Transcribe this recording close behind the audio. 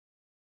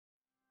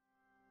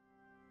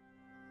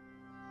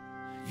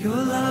Your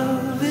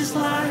love is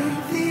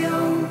like the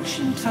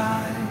ocean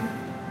tide,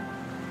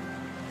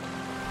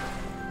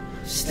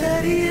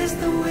 steady as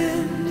the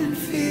wind and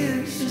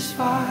fierce as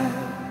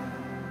fire.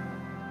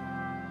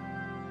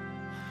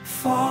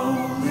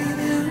 Falling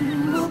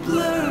in will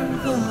blur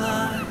the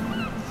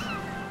lines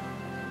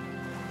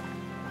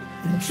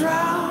and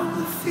drown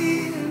the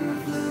fear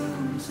of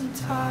losing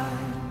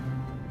time.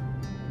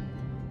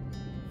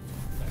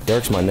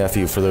 Derek's my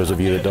nephew, for those of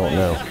you that don't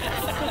know.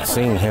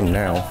 Seeing him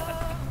now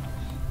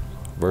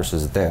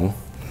versus then,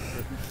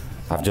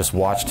 I've just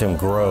watched him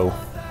grow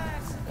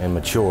and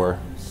mature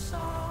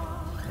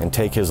and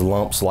take his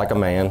lumps like a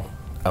man,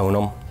 own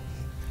them.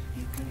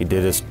 He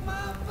did his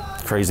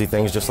crazy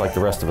things just like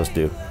the rest of us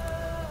do,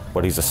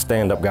 but he's a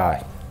stand-up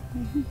guy,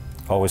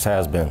 always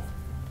has been.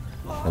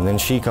 And then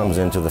she comes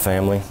into the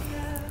family.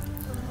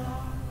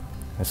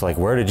 It's like,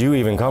 where did you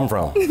even come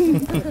from?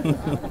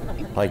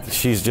 Like,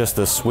 she's just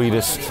the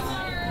sweetest,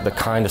 the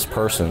kindest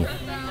person.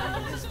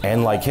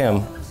 And like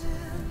him,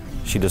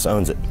 she just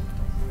owns it.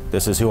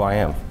 This is who I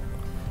am.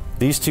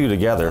 These two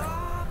together,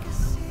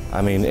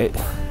 I mean,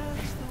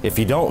 if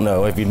you don't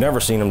know, if you've never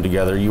seen them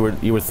together, you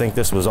would think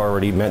this was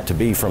already meant to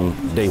be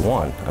from day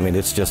one. I mean,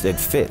 it's just, it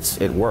fits,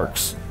 it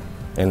works.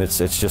 And it's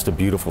just a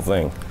beautiful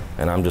thing.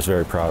 And I'm just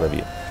very proud of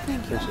you.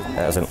 Thank you.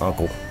 As an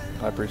uncle,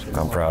 I appreciate it.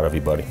 I'm proud of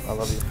you, buddy. I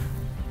love you.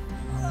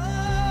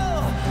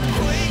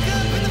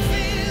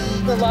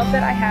 The love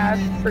that I have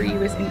for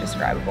you is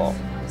indescribable.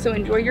 So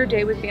enjoy your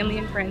day with family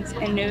and friends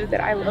and know that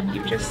I love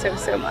you just so,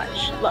 so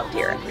much. Love,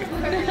 Derek.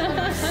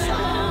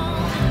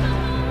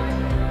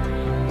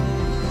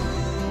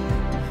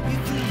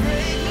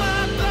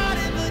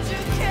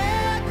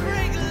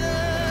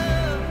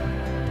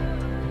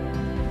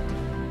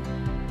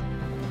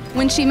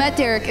 When she met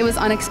Derek, it was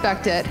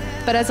unexpected.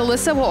 But as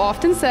Alyssa will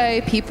often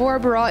say, people are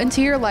brought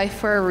into your life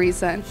for a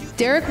reason.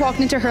 Derek walked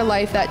into her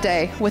life that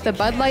day with a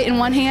Bud Light in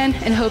one hand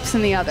and hopes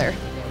in the other.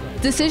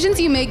 Decisions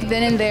you make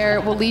then and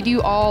there will lead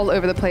you all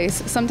over the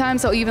place.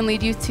 Sometimes they'll even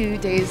lead you to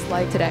days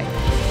like today.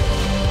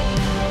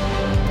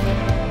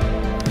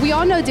 We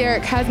all know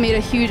Derek has made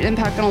a huge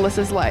impact on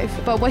Alyssa's life,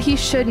 but what he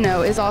should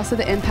know is also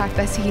the impact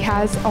that he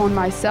has on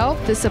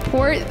myself, the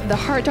support, the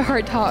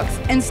heart-to-heart talks,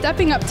 and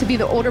stepping up to be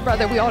the older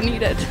brother we all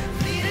needed.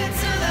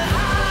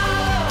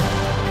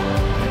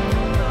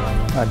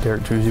 I,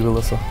 Derek, choose you,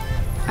 Alyssa.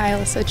 I,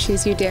 Alyssa,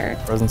 choose you, Derek.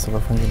 Presence of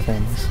our friends and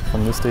families,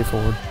 from this day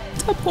forward,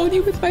 To uphold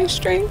you with my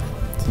strength.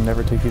 to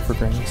never take you for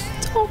granted.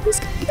 To always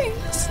give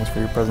thanks. Thanks for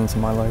your presence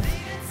in my life.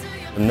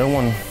 No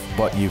one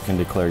but you can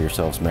declare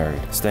yourselves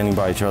married. Standing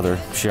by each other,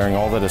 sharing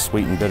all that is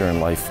sweet and bitter in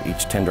life,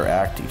 each tender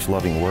act, each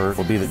loving word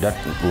will be the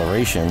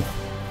declaration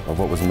of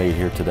what was made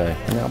here today.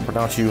 And now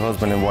pronounce you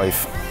husband and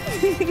wife.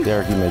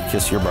 Derek, you may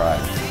kiss your bride.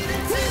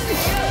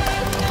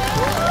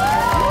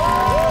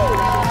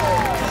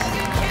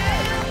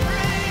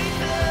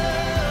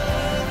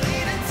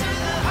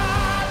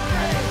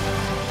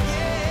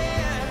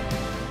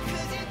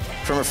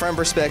 From a friend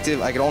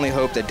perspective, I could only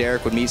hope that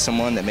Derek would meet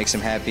someone that makes him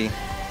happy,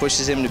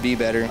 pushes him to be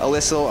better.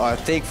 Alyssa, I'm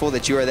thankful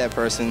that you are that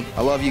person.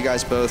 I love you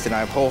guys both, and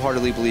I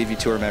wholeheartedly believe you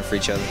two are meant for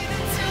each other.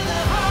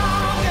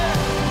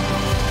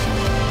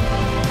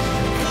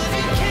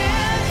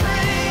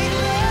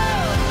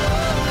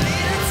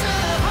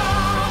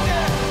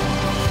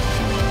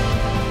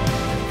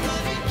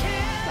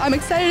 I'm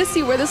excited to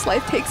see where this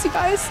life takes you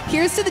guys.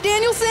 Here's to the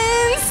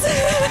Danielsons!